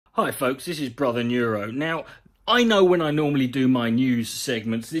Hi folks, this is Brother Neuro. Now, I know when I normally do my news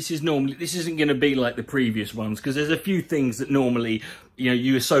segments, this isn't going to be like the previous ones, because there's a few things that normally,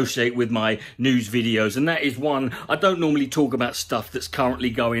 you associate with my news videos, and that is one, I don't normally talk about stuff that's currently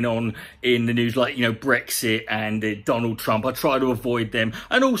going on in the news, like, Brexit and Donald Trump. I try to avoid them.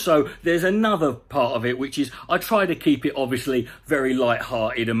 And also, there's another part of it, which is I try to keep it obviously very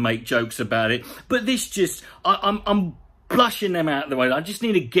light-hearted and make jokes about it. But this just, I'm blushing them out of the way. I just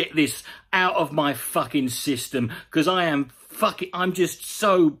need to get this out of my fucking system, because I'm just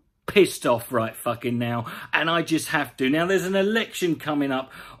so pissed off right fucking now, and I just have to. Now, there's an election coming up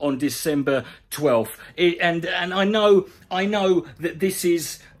on December 12th, and I know that this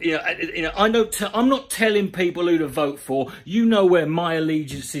is, I'm not telling people who to vote for. You know where my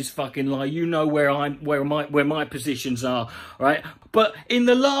allegiances fucking lie. You know where my positions are, right? But in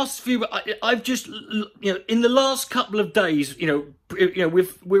the last few, I've just, in the last couple of days,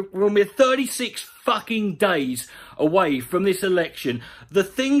 we're 36 fucking days away from this election. The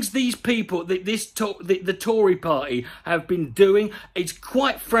things these people, the Tory Party have been doing, it's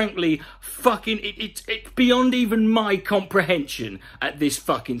quite frankly fucking, it's beyond even my comprehension at this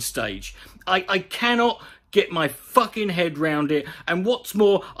fucking stage. I cannot get my fucking head round it. And what's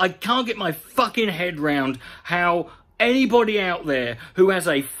more, I can't get my fucking head round how anybody out there who has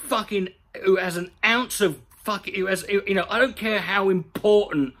an ounce of fucking, I don't care how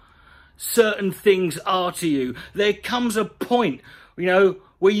important certain things are to you, there comes a point,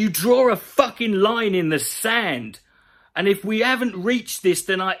 where you draw a fucking line in the sand. And if we haven't reached this,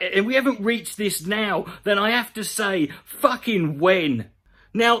 then now, then I have to say, fucking when?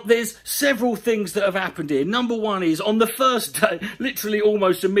 Now, there's several things that have happened here. Number one is, on the first day, literally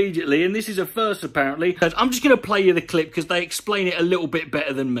almost immediately, and this is a first apparently, I'm just going to play you the clip because they explain it a little bit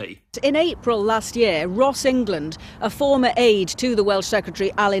better than me. In April last year, Ross England, a former aide to the Welsh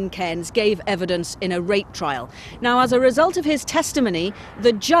Secretary Alan Cairns, gave evidence in a rape trial. Now, as a result of his testimony,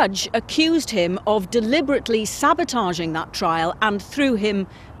 the judge accused him of deliberately sabotaging that trial and threw him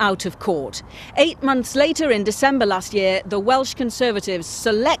out of court. 8 months later, in December last year, the Welsh Conservatives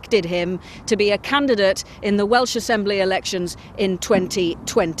selected him to be a candidate in the Welsh Assembly elections in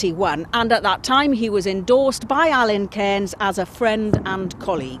 2021. And at that time, he was endorsed by Alan Cairns as a friend and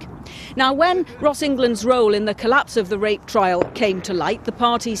colleague. Now, when Ross England's role in the collapse of the rape trial came to light, the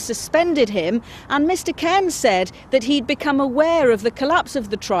party suspended him, and Mr Cairns said that he'd become aware of the collapse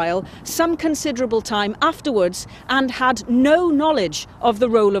of the trial some considerable time afterwards and had no knowledge of the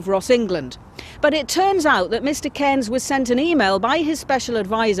role of Ross England. But it turns out that Mr Cairns was sent an email by his special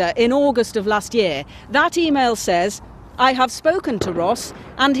advisor in August of last year. That email says, "I have spoken to Ross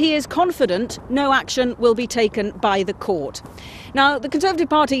and he is confident no action will be taken by the court." Now, the Conservative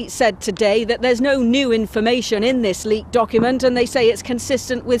Party said today that there's no new information in this leaked document, and they say it's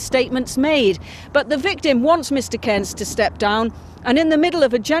consistent with statements made. But the victim wants Mr Cairns to step down, and in the middle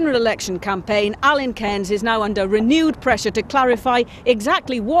of a general election campaign, Alan Cairns is now under renewed pressure to clarify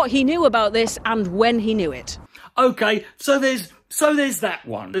exactly what he knew about this and when he knew it. Okay, so there's that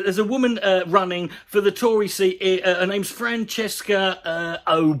one. There's a woman running for the Tory seat. Her name's Francesca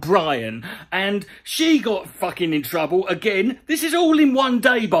O'Brien, and she got fucking in trouble again. This is all in one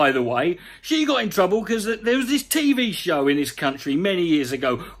day, by the way. She got in trouble because there was this TV show in this country many years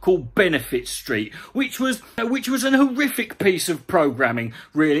ago called Benefit Street, which was an horrific piece of programming,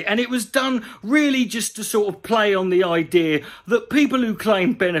 really, and it was done really just to sort of play on the idea that people who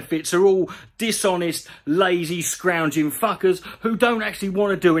claim benefits are all dishonest, lazy, scrounging fuckers who don't actually want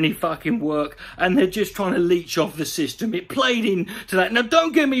to do any fucking work, and they're just trying to leech off the system. It played into that. Now,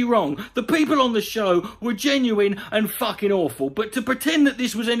 don't get me wrong, the people on the show were genuine and fucking awful, but to pretend that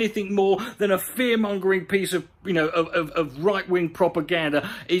this was anything more than a fear-mongering piece of, of right-wing propaganda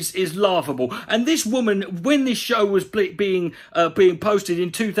is laughable. And this woman, when this show was being posted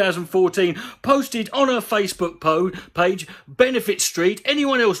in 2014, posted on her Facebook page, Benefit Street,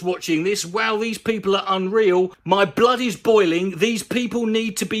 anyone else watching this, wow, these people are unreal. My blood is boiling. These people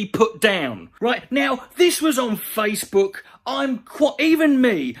need to be put down. Right, now, this was on Facebook. Even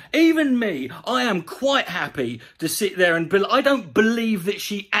me, I am quite happy to sit there and I don't believe that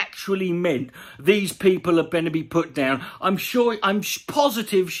she actually meant these people are going to be put down. I'm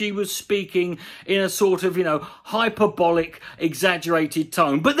positive she was speaking in a sort of, hyperbolic, exaggerated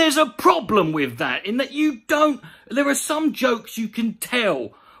tone. But there's a problem with that, in that there are some jokes you can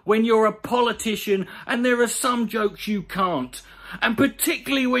tell when you're a politician, and there are some jokes you can't. And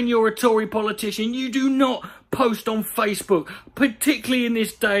particularly when you're a Tory politician, you do not post on Facebook, particularly in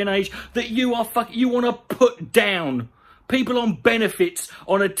this day and age, that you want to put down people on benefits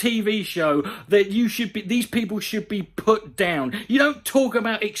on a TV show, that these people should be put down. You don't talk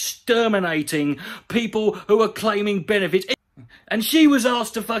about exterminating people who are claiming benefits. And she was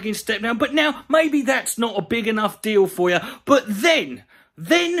asked to fucking step down. But now, maybe that's not a big enough deal for you. But then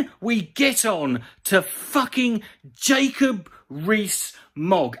we get on to fucking Jacob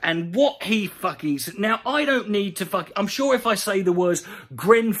Rees-Mogg and what he fucking said. Now, I don't need to I'm sure if I say the words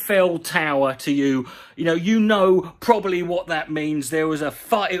Grenfell Tower to you, you know probably what that means. There was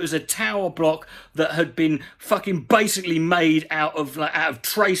it was a tower block that had been fucking basically made out of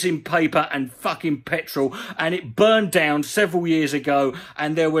tracing paper and fucking petrol, and it burned down several years ago,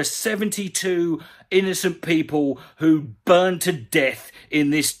 and there were 72 innocent people who burned to death in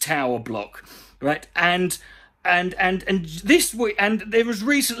this tower block, right? And there was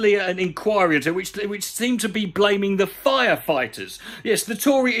recently an inquiry into which seemed to be blaming the firefighters. Yes, the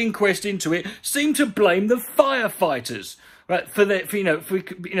Tory inquest into it seemed to blame the firefighters, right?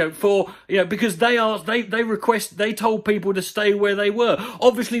 Because they told people to stay where they were.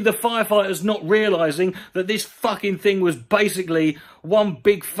 Obviously, the firefighters not realising that this fucking thing was basically one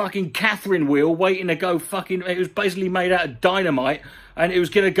big fucking Catherine wheel waiting to go fucking. It was basically made out of dynamite. And it was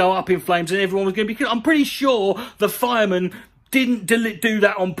going to go up in flames, and everyone was going to be... I'm pretty sure the firemen didn't do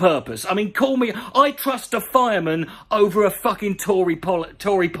that on purpose. I mean, call me... I trust a fireman over a fucking Tory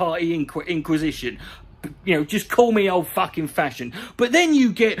Party inquisition. Just call me old fucking fashioned. But then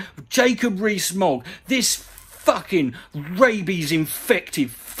you get Jacob Rees-Mogg, this fucking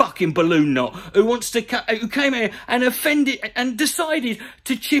rabies-infected fucking balloon knot who came here and offended and decided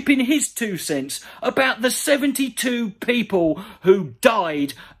to chip in his 2 cents about the 72 people who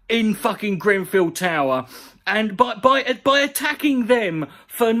died in fucking Grenfell Tower, and by attacking them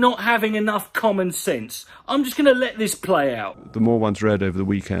for not having enough common sense. I'm just going to let this play out. The more one's read over the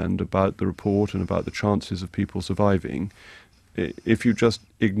weekend about the report and about the chances of people surviving, if you just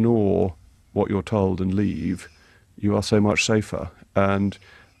ignore what you're told and leave, you are so much safer. And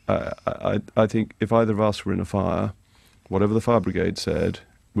I think if either of us were in a fire, whatever the fire brigade said,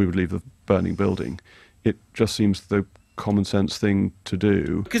 we would leave the burning building. It just seems the common sense thing to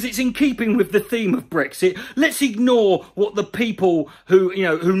do. Because it's in keeping with the theme of Brexit. Let's ignore what the people who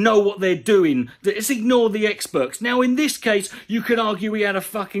know what they're doing. Let's ignore the experts. Now, in this case, you could argue he had a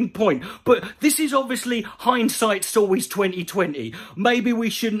fucking point. But this is obviously hindsight's always 2020. Maybe we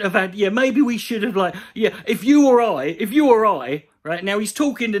shouldn't have had... maybe we should have if you or I... Right, now he's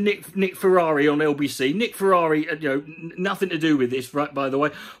talking to Nick Ferrari on LBC. Nick Ferrari, nothing to do with this, right, by the way.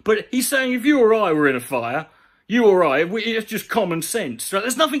 But he's saying if you or I were in a fire, you or I, it's just common sense, right?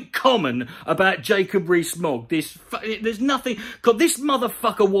 There's nothing common about Jacob Rees-Mogg. There's nothing... God, this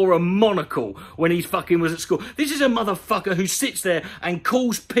motherfucker wore a monocle when he fucking was at school. This is a motherfucker who sits there and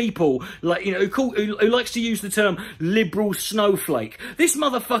calls people, who likes to use the term liberal snowflake. This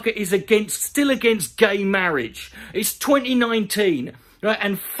motherfucker is still against gay marriage. It's 2019. Right,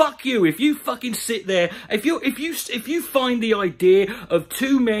 and fuck you if you fucking sit there. If you find the idea of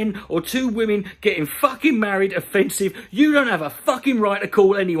 2 men or 2 women getting fucking married offensive, you don't have a fucking right to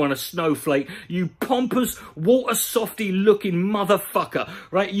call anyone a snowflake. You pompous, water softy looking motherfucker.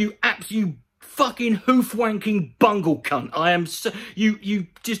 Right, you fucking hoof wanking bungle cunt. I am so, you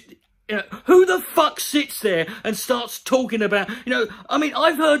just. Who the fuck sits there and starts talking about, I mean,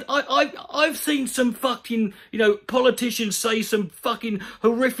 I've seen some fucking, politicians say some fucking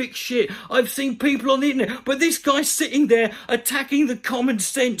horrific shit. I've seen people on the internet, but this guy's sitting there attacking the common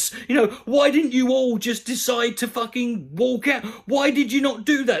sense. Why didn't you all just decide to fucking walk out? Why did you not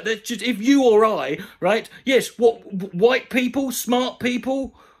do that? That's just, if you or I, right? Yes, what, white people, smart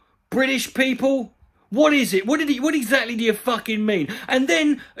people, British people? What is it? What exactly do you fucking mean? And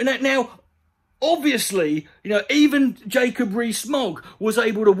then, now, obviously, even Jacob Rees-Mogg was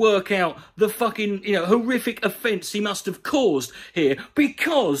able to work out the fucking, horrific offence he must have caused here,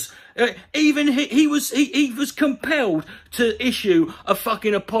 because even he was compelled to issue a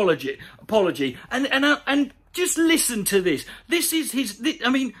fucking apology. And just listen to this. This is his. I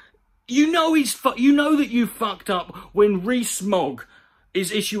mean, you know that you fucked up when Rees-Mogg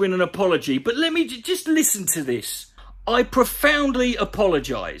is issuing an apology, but let me just listen to this. I profoundly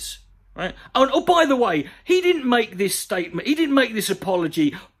apologise. Right? Oh, by the way, he didn't make this statement. He didn't make this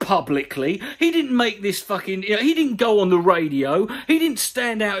apology publicly. He didn't make this fucking... he didn't go on the radio. He didn't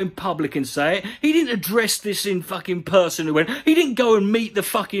stand out in public and say it. He didn't address this in fucking person. He didn't go and meet the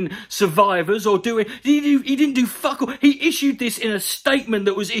fucking survivors or do it. He didn't do fuck all. He issued this in a statement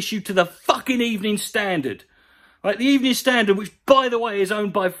that was issued to the fucking Evening Standard. Right, the Evening Standard, which, by the way, is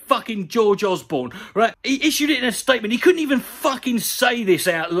owned by fucking George Osborne, right? He issued it in a statement. He couldn't even fucking say this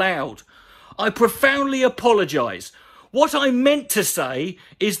out loud. I profoundly apologise. What I meant to say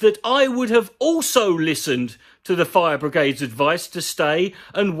is that I would have also listened to the fire brigade's advice to stay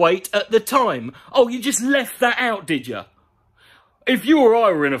and wait at the time. Oh, you just left that out, did you? If you or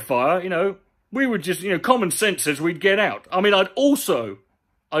I were in a fire, you know, we would just, you know, common sense says we'd get out. I mean, I'd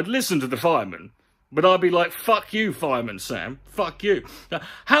listen to the fireman, but I'd be like, fuck you, fireman Sam, fuck you.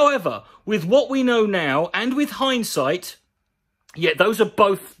 However, with what we know now, and with hindsight, yeah, those are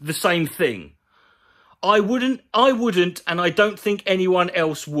both the same thing. I wouldn't, and I don't think anyone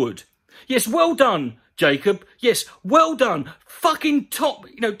else would. Yes, well done, Jacob. Yes, well done. Fucking top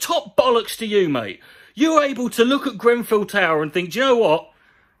bollocks to you, mate. You were able to look at Grenfell Tower and think, do you know what?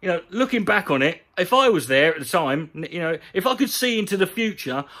 You know, looking back on it, if I was there at the time, you know, if I could see into the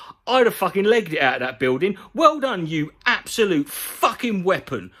future, I'd have fucking legged it out of that building. Well done, you absolute fucking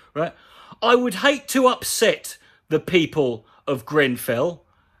weapon, right? I would hate to upset the people of Grenfell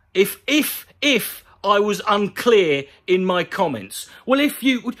if I was unclear in my comments. Well,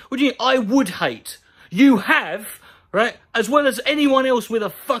 I would hate. You have, right? As well as anyone else with a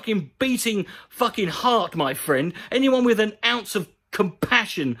fucking beating fucking heart, my friend. Anyone with an ounce of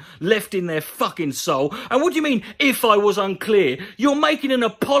compassion left in their fucking soul. And what do you mean, if I was unclear? You're making an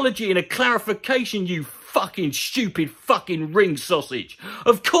apology and a clarification, you fucking stupid fucking ring sausage.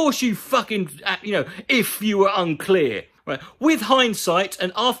 Of course you fucking, you know, if you were unclear. Right. With hindsight,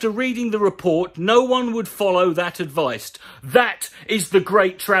 and after reading the report, no one would follow that advice. That is the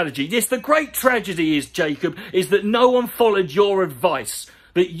great tragedy. Yes, the great tragedy is, Jacob, is that no one followed your advice.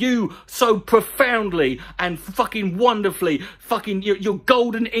 That you so profoundly and fucking wonderfully, fucking your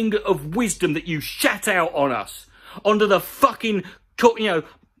golden ingot of wisdom that you shat out on us. Onto the fucking, you know,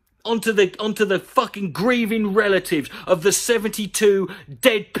 onto the fucking grieving relatives of the 72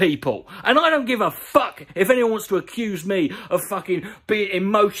 dead people. And I don't give a fuck if anyone wants to accuse me of fucking being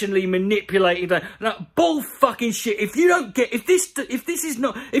emotionally manipulated. No, bull fucking shit. If you don't get, if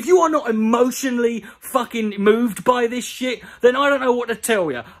you are not emotionally fucking moved by this shit, then I don't know what to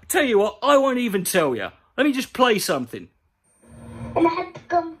tell you. I tell you what, I won't even tell you. Let me just play something.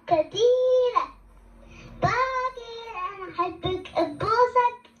 نحبكم كثيرا باقي أنا أحبك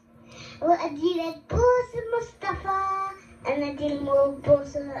أبوسك وأديلك بوس مصطفى أنا أديل مو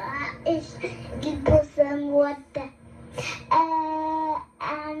بوس عائش أديل بوس مودة I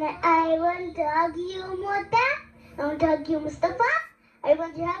want to hug you مودة I want to hug you مصطفى I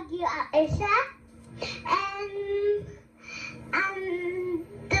want to hug you عائشة and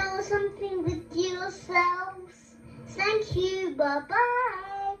do something with yourselves. Thank you,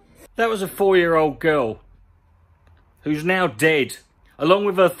 bye-bye. That was a 4-year-old girl who's now dead, along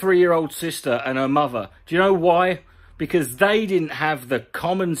with her 3-year-old sister and her mother. Do you know why? Because they didn't have the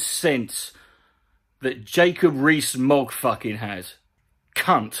common sense that Jacob Rees-Mogg fucking has.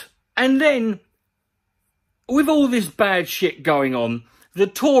 Cunt. And then, with all this bad shit going on, the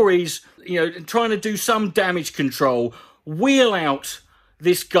Tories, you know, trying to do some damage control, wheel out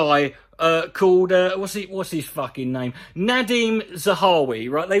this guy called, what's his fucking name? Nadim Zahawi,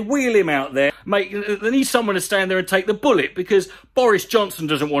 right? They wheel him out there. They need someone to stand there and take the bullet because Boris Johnson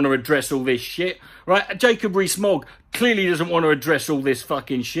doesn't want to address all this shit, right? Jacob Rees-Mogg clearly doesn't want to address all this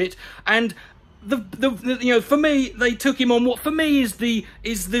fucking shit. And you know, for me, they took him on what for me is the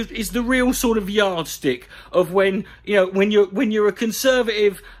real sort of yardstick of when, you know, when you're a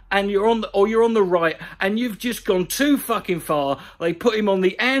conservative and you're on the right and you've just gone too fucking far. They put him on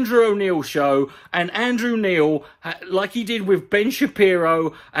the Andrew O'Neill show, and Andrew Neil, like he did with Ben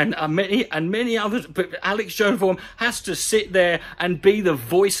Shapiro and many others, but Alex Jones has to sit there and be the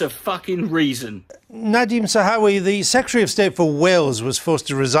voice of fucking reason. Nadim Zahawi, the Secretary of State for Wales, was forced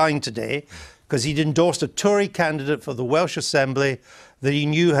to resign today because he'd endorsed a Tory candidate for the Welsh Assembly that he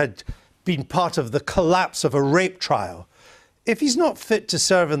knew had been part of the collapse of a rape trial. If he's not fit to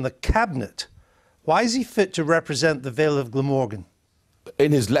serve in the cabinet, why is he fit to represent the Vale of Glamorgan?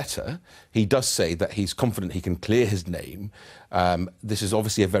 In his letter, he does say that he's confident he can clear his name. This is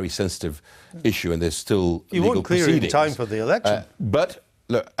obviously a very sensitive issue, and there's still he legal won't clear it in time for the election. But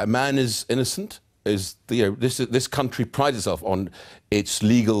look, a man is innocent. This country prides itself on its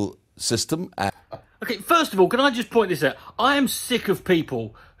legal system. Okay, first of all, can I just point this out? I am sick of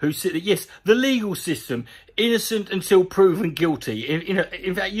people who sit there, yes, the legal system, innocent until proven guilty.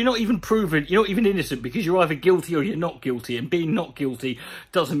 In fact, you're not even innocent because you're either guilty or you're not guilty. And being not guilty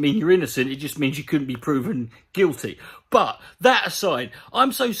doesn't mean you're innocent. It just means you couldn't be proven guilty. But that aside,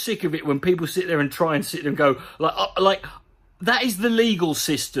 I'm so sick of it when people sit there and try and sit there and go, like that is the legal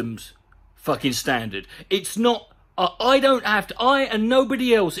system's fucking standard. It's not I don't have to, I and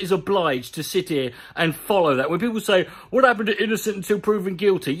nobody else is obliged to sit here and follow that. When people say, what happened to innocent until proven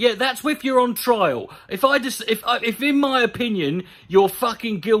guilty? Yeah, that's if you're on trial. If in my opinion, you're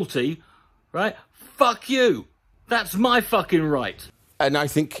fucking guilty, right? Fuck you. That's my fucking right. And I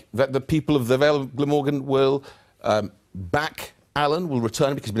think that the people of the Vale of Glamorgan will back Alan, will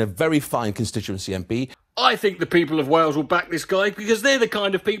return because he's been a very fine constituency MP. I think the people of Wales will back this guy because they're the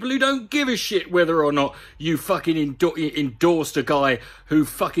kind of people who don't give a shit whether or not you fucking endorsed a guy who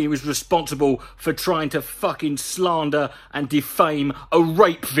fucking was responsible for trying to fucking slander and defame a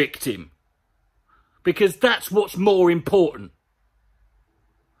rape victim. Because that's what's more important.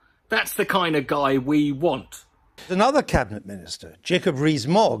 That's the kind of guy we want. Another cabinet minister, Jacob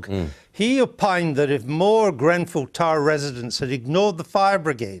Rees-Mogg, he opined that if more Grenfell Tower residents had ignored the fire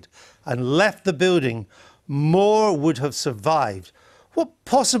brigade and left the building, more would have survived. What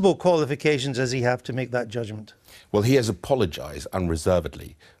possible qualifications does he have to make that judgment? Well, he has apologised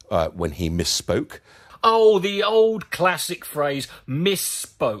unreservedly when he misspoke. Oh, the old classic phrase,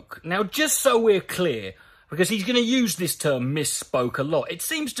 misspoke. Now, just so we're clear, because he's going to use this term misspoke a lot. It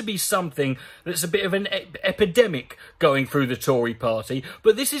seems to be something that's a bit of an epidemic going through the Tory party,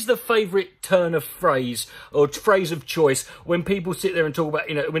 but this is the favourite turn of phrase or phrase of choice when people sit there and talk about,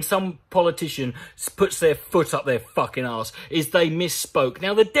 you know, when some politician puts their foot up their fucking arse, is they misspoke.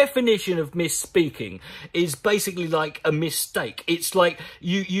 Now, the definition of misspeaking is basically like a mistake. It's like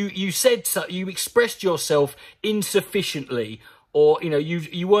you said so, you expressed yourself insufficiently, or, you know,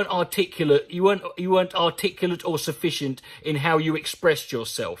 you weren't articulate, you weren't articulate or sufficient in how you expressed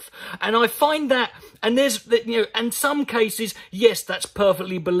yourself. And I find that, and there's, you know, in some cases, yes, that's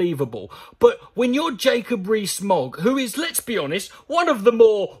perfectly believable. But when you're Jacob Rees-Mogg, who is, let's be honest, one of the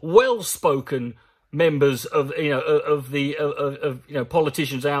more well-spoken members of, you know,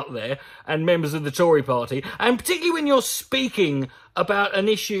 politicians out there and members of the Tory party, and particularly when you're speaking about an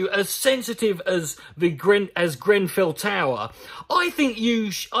issue as sensitive as Grenfell Tower, I think you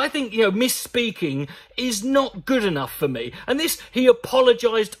know, misspeaking is not good enough for me. And this, he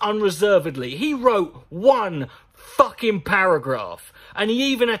apologised unreservedly. He wrote one fucking paragraph, and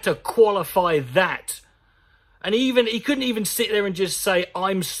he even had to qualify that. And he couldn't even sit there and just say,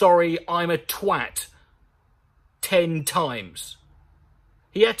 I'm sorry, I'm a twat 10 times.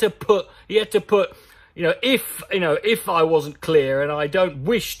 He had to put, you know, if I wasn't clear, and I don't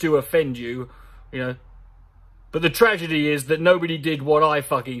wish to offend you, you know, but the tragedy is that nobody did what I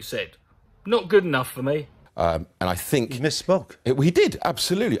fucking said. Not good enough for me. And I think... He misspoke. He did,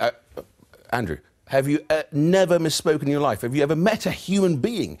 absolutely. Andrew, have you never misspoken in your life? Have you ever met a human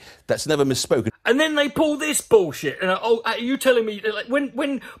being that's never misspoken? And then they pull this bullshit. And are you telling me, like,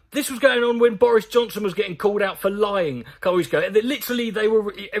 when this was going on, when Boris Johnson was getting called out for lying a couple weeks ago, literally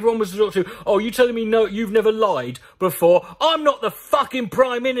everyone was sort of, oh, you telling me no, you've never lied before? I'm not the fucking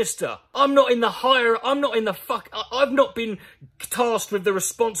Prime Minister. I've not been tasked with the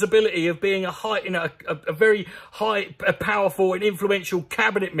responsibility of being a very high, powerful and influential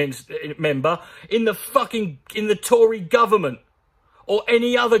cabinet member in the Tory government or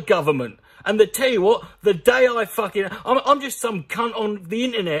any other government. And tell you what, the day I'm just some cunt on the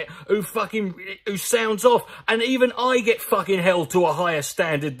internet who sounds off, and even I get fucking held to a higher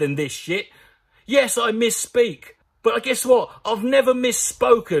standard than this shit. Yes, I misspeak, but I guess what? I've never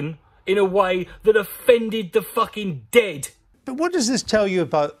misspoken in a way that offended the fucking dead. But what does this tell you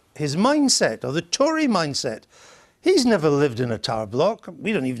about his mindset, or the Tory mindset? He's never lived in a tower block.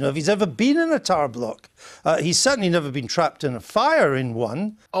 We don't even know if he's ever been in a tower block. He's certainly never been trapped in a fire in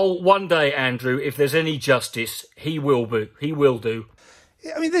one. Oh, one day, Andrew, if there's any justice, he will be. He will do.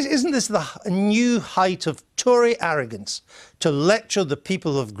 I mean, isn't this the new height of Tory arrogance, to lecture the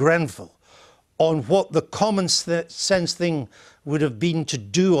people of Grenfell on what the common sense thing would have been to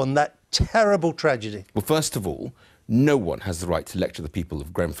do on that terrible tragedy? Well, first of all, no one has the right to lecture the people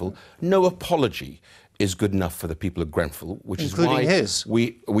of Grenfell. No apology is good enough for the people of Grenfell, which including is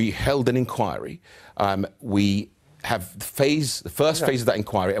why we held an inquiry. We have the first phase of that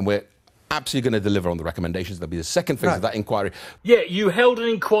inquiry, and we're absolutely going to deliver on the recommendations. There'll be the second phase of that inquiry. Yeah, you held an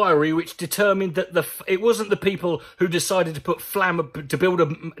inquiry which determined that it wasn't the people who decided to put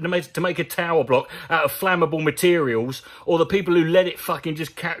to make a tower block out of flammable materials, or the people who let it fucking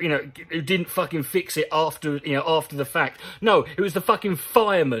just who didn't fucking fix it after the fact. No, it was the fucking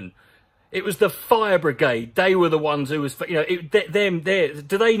firemen. It was the fire brigade. They were the ones who was, do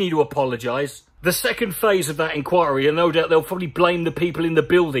they need to apologise? The second phase of that inquiry, and no doubt they'll probably blame the people in the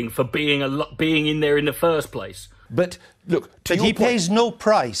building for being in there in the first place. But look, but he pays no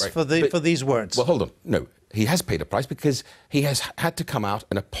price for these words. Well, hold on. No, he has paid a price because he has had to come out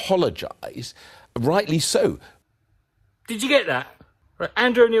and apologise, rightly so. Did you get that? Right.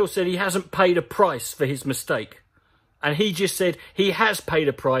 Andrew O'Neill said he hasn't paid a price for his mistake. And he just said he has paid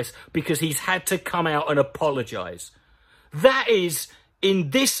a price because he's had to come out and apologise. That is,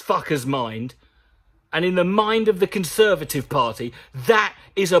 in this fucker's mind, and in the mind of the Conservative Party, that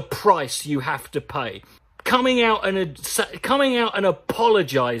is a price you have to pay. Coming out and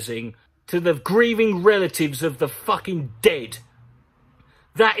apologising to the grieving relatives of the fucking dead,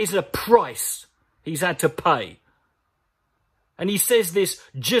 that is a price he's had to pay. And he says this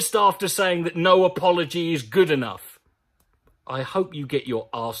just after saying that no apology is good enough. I hope you get your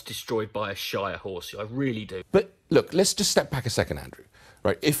arse destroyed by a shire horse. I really do. But look, let's just step back a second, Andrew.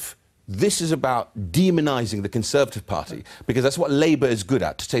 Right? If this is about demonising the Conservative Party, because that's what Labour is good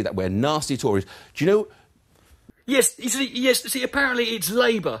at, to say that we're nasty Tories. Do you know... Yes, see, apparently it's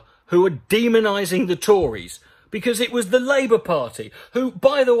Labour who are demonising the Tories, because it was the Labour Party who,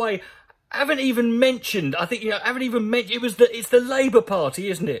 by the way, haven't even mentioned, I think, haven't even mentioned, it's the Labour Party,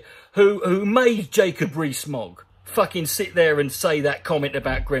 isn't it, who made Jacob Rees-Mogg fucking sit there and say that comment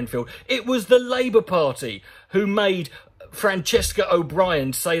about Grenfell. It was the Labour Party who made Francesca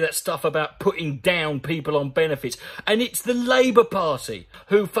O'Brien say that stuff about putting down people on benefits. And it's the Labour Party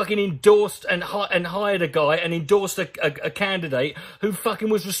who fucking endorsed and hired a guy and endorsed a candidate who fucking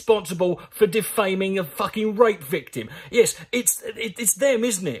was responsible for defaming a fucking rape victim. Yes, it's them,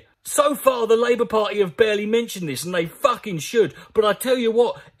 isn't it? So far, the Labour Party have barely mentioned this, and they fucking should. But I tell you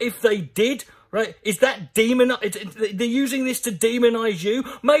what, if they did, right, is that they're using this to demonise you?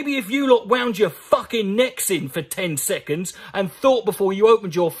 Maybe if you lot wound your fucking necks in for 10 seconds and thought before you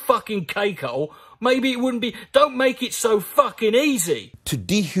opened your fucking cake hole, maybe it wouldn't be... Don't make it so fucking easy. To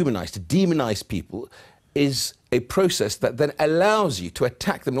dehumanise, to demonise people is a process that then allows you to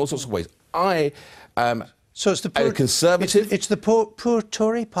attack them in all sorts of ways. So it's the poor, Conservative... It's the poor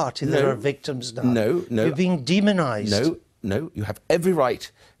Tory Party that are victims now. No. You're being demonised. No. You have every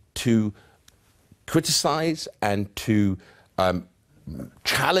right to criticise and to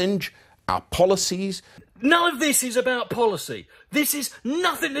challenge our policies. None of this is about policy. This is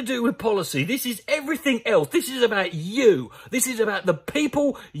nothing to do with policy. This is everything else. This is about you. This is about the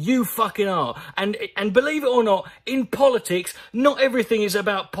people you fucking are. And believe it or not, in politics, not everything is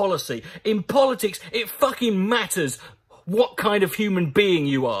about policy. In politics, it fucking matters what kind of human being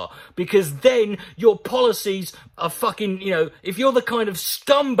you are. Because then your policies are fucking, if you're the kind of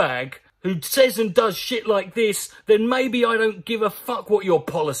scumbag who says and does shit like this, then maybe I don't give a fuck what your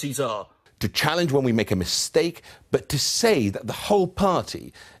policies are. To challenge when we make a mistake, but to say that the whole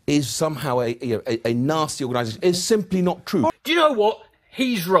party is somehow a nasty organisation is simply not true. Do you know what?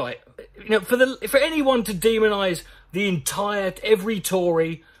 He's right. For anyone to demonise the entire every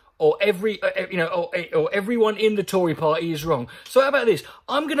Tory or or everyone in the Tory Party is wrong. So how about this?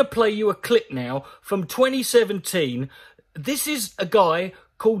 I'm going to play you a clip now from 2017. This is a guy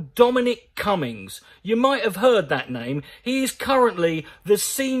called Dominic Cummings. You might have heard that name. He is currently the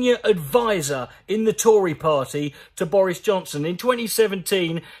senior advisor in the Tory Party to Boris Johnson. In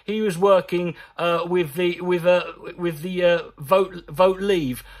 2017, he was working with the Vote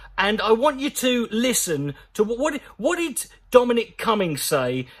Leave. And I want you to listen to what did Dominic Cummings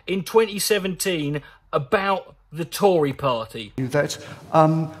say in 2017 about the Tory Party. That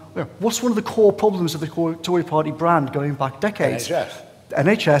what's one of the core problems of the Tory Party brand going back decades?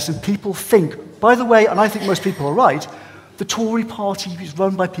 NHS, and people think, by the way, and I think most people are right, the Tory Party is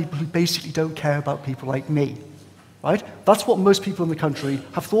run by people who basically don't care about people like me, right? That's what most people in the country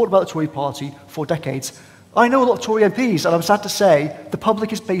have thought about the Tory Party for decades. I know a lot of Tory MPs, and I'm sad to say the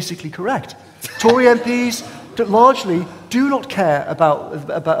public is basically correct. Tory MPs largely do not care about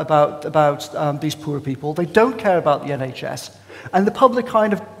these poor people. They don't care about the NHS, and the public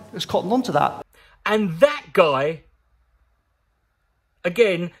kind of has cottoned on to that. And that guy,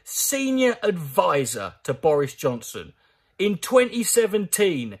 again, senior advisor to Boris Johnson, in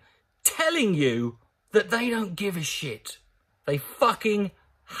 2017, telling you that they don't give a shit. They fucking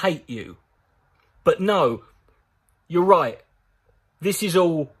hate you. But no, you're right. This is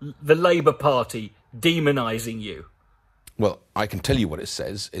all the Labour Party demonising you. Well, I can tell you what it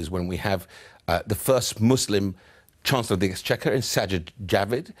says is when we have the first Muslim Chancellor of the Exchequer in Sajid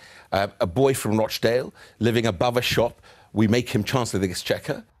Javid, a boy from Rochdale living above a shop. We make him Chancellor of the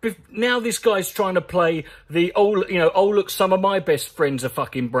Exchequer. Now this guy's trying to play the look, some of my best friends are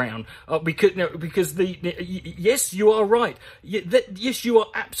fucking brown. Because yes, you are right. Yes, you are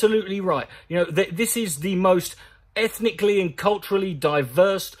absolutely right. This is the most ethnically and culturally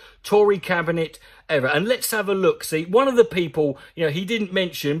diverse Tory cabinet ever. And let's have a look. See, one of the people, he didn't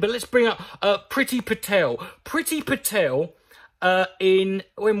mention, but let's bring up Priti Patel. Priti Patel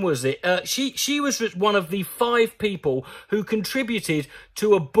when was it? She was one of the 5 people who contributed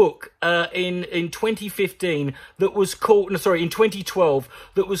to a book in 2015 that was called, in 2012,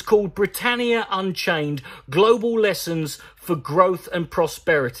 that was called Britannia Unchained: Global Lessons for Growth and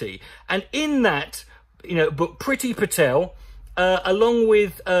Prosperity. And in that, book, Priti Patel, along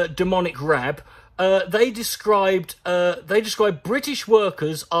with Demonic Rab, they described British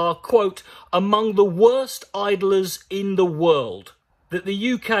workers are, quote, among the worst idlers in the world, that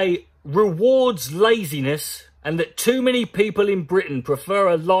the UK rewards laziness, and that too many people in Britain prefer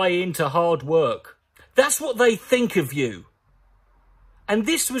a lie-in to hard work. That's what they think of you. And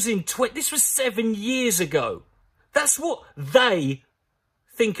this was this was 7 years ago. That's what they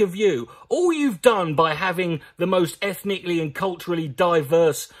think of you. All you've done by having the most ethnically and culturally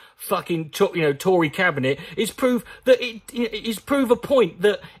diverse fucking Tory cabinet is prove a point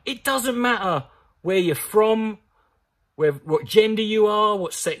that it doesn't matter where you're from, what gender you are,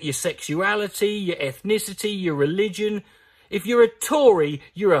 your sexuality, your ethnicity, your religion. If you're a Tory,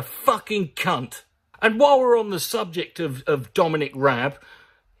 you're a fucking cunt. And while we're on the subject of Dominic Raab,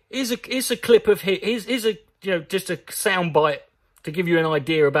 here's a clip of his. Here's just a soundbite to give you an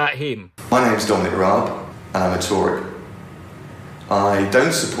idea about him. My name's Dominic Raab, and I'm a Tory. I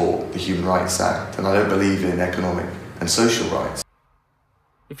don't support the Human Rights Act, and I don't believe in economic and social rights.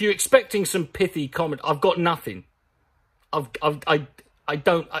 If you're expecting some pithy comment, I've got nothing. I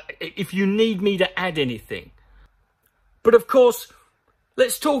don't. If you need me to add anything, but of course,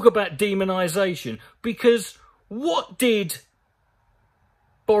 let's talk about demonisation, because what did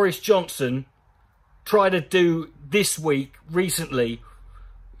Boris Johnson try to do this week, recently?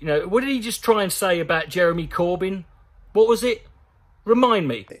 What did he just try and say about Jeremy Corbyn? What was it? Remind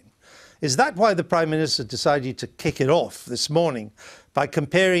me. Is that why the Prime Minister decided to kick it off this morning by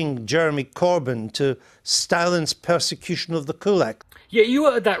comparing Jeremy Corbyn to Stalin's persecution of the kulaks? Yeah, you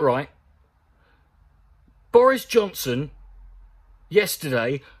heard that right. Boris Johnson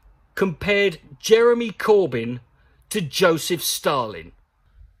yesterday compared Jeremy Corbyn to Joseph Stalin.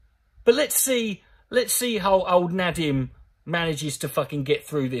 But let's see how old Nadim manages to fucking get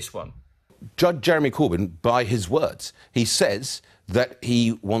through this one. Judge Jeremy Corbyn, by his words, he says that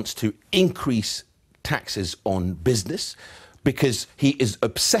he wants to increase taxes on business because he is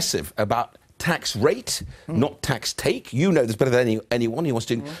obsessive about tax rate, not tax take. You know this better than anyone. He wants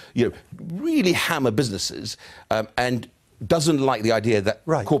to, really hammer businesses and doesn't like the idea that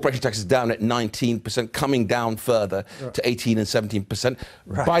corporation tax is down at 19%, coming down further to 18 and 17%.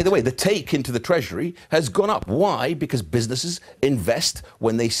 By the way, the take into the Treasury has gone up. Why? Because businesses invest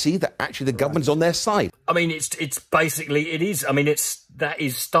when they see that actually the government's on their side. I mean, it's basically, it is. I mean, that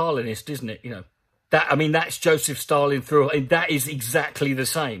is Stalinist, isn't it? That's Joseph Stalin through. And that is exactly the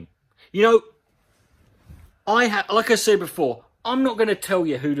same. Like I said before, I'm not going to tell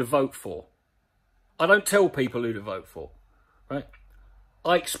you who to vote for. I don't tell people who to vote for. Right?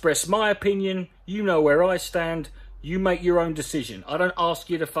 I express my opinion. You know where I stand. You make your own decision. I don't ask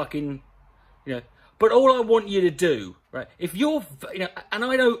you to fucking, But all I want you to do, right? If you're, and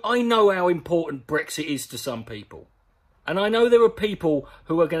I know how important Brexit is to some people, and I know there are people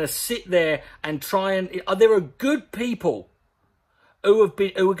who are going to sit there and try and. There are good people who are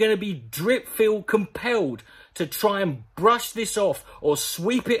going to be drip-filled compelled to try and brush this off or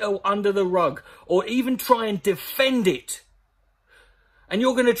sweep it under the rug or even try and defend it. And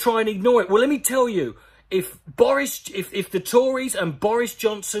you're going to try and ignore it. Well, let me tell you, if the Tories and Boris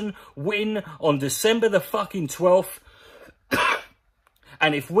Johnson win on December the fucking 12th,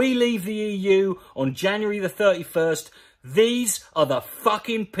 and if we leave the EU on January the 31st, these are the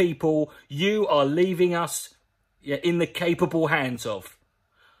fucking people you are leaving us in the capable hands of.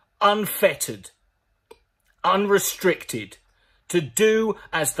 Unfettered, unrestricted, to do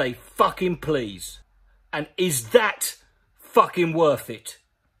as they fucking please. And is that fucking worth it?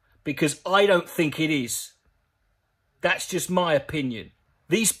 Because I don't think it is. That's just my opinion.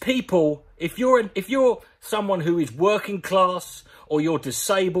 These people, if you're someone who is working class, or you're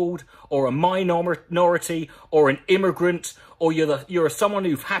disabled, or a minority, or an immigrant, or you're someone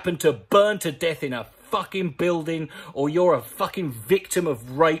who've happened to burn to death in a fucking building, or you're a fucking victim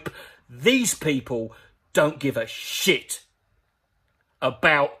of rape, these people don't give a shit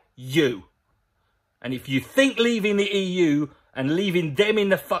about you. And if you think leaving the EU and leaving them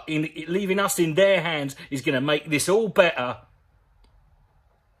leaving us in their hands is going to make this all better,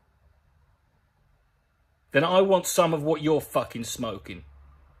 then I want some of what you're fucking smoking.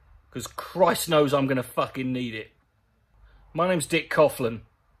 Because Christ knows I'm going to fucking need it. My name's Dick Coughlin.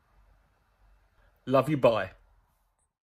 Love you, bye.